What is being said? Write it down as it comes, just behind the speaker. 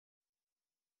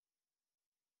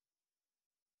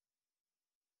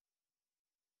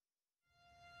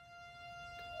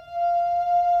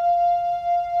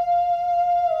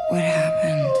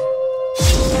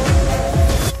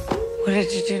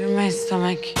you do to my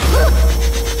stomach?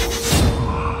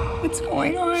 What's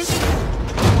going on?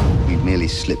 We've merely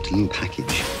slipped a little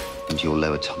package into your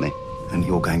lower tummy. And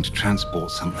you're going to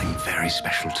transport something very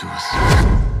special to us.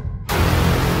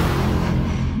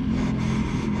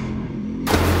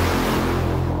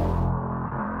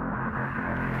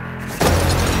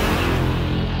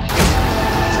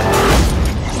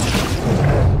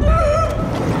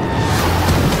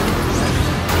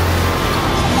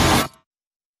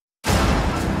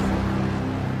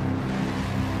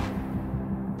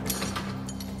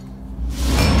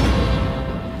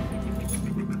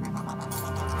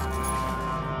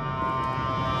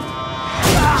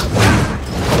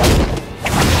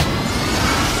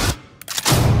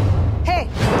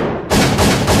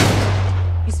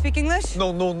 Speak English?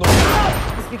 No.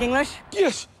 You speak English?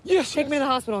 Yes. Take me to the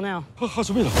hospital now.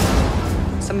 Hospital.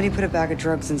 Somebody put a bag of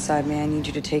drugs inside me. I need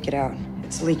you to take it out.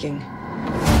 It's leaking.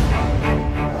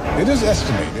 It is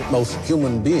estimated most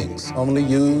human beings only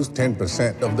use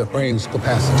 10% of their brain's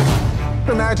capacity.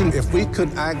 Imagine if we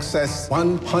could access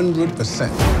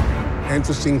 100%.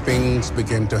 Interesting things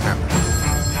begin to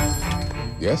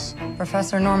happen. Yes?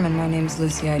 Professor Norman, my name's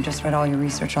Lucy. I just read all your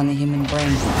research on the human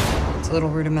brain. It's a little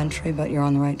rudimentary, but you're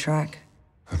on the right track.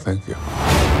 Thank you.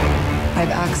 I have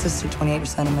access to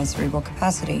 28% of my cerebral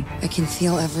capacity. I can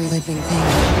feel every living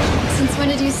thing. Since when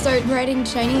did you start writing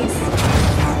Chinese?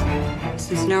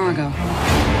 Since an hour ago.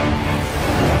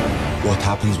 What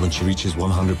happens when she reaches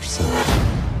 100%?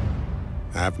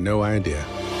 I have no idea.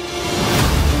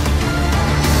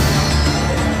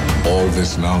 All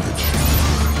this knowledge,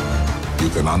 you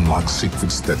can unlock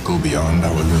secrets that go beyond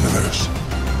our universe.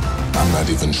 I'm not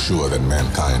even sure that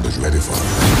mankind is ready for it.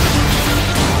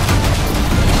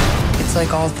 It's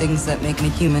like all things that make me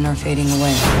human are fading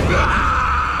away.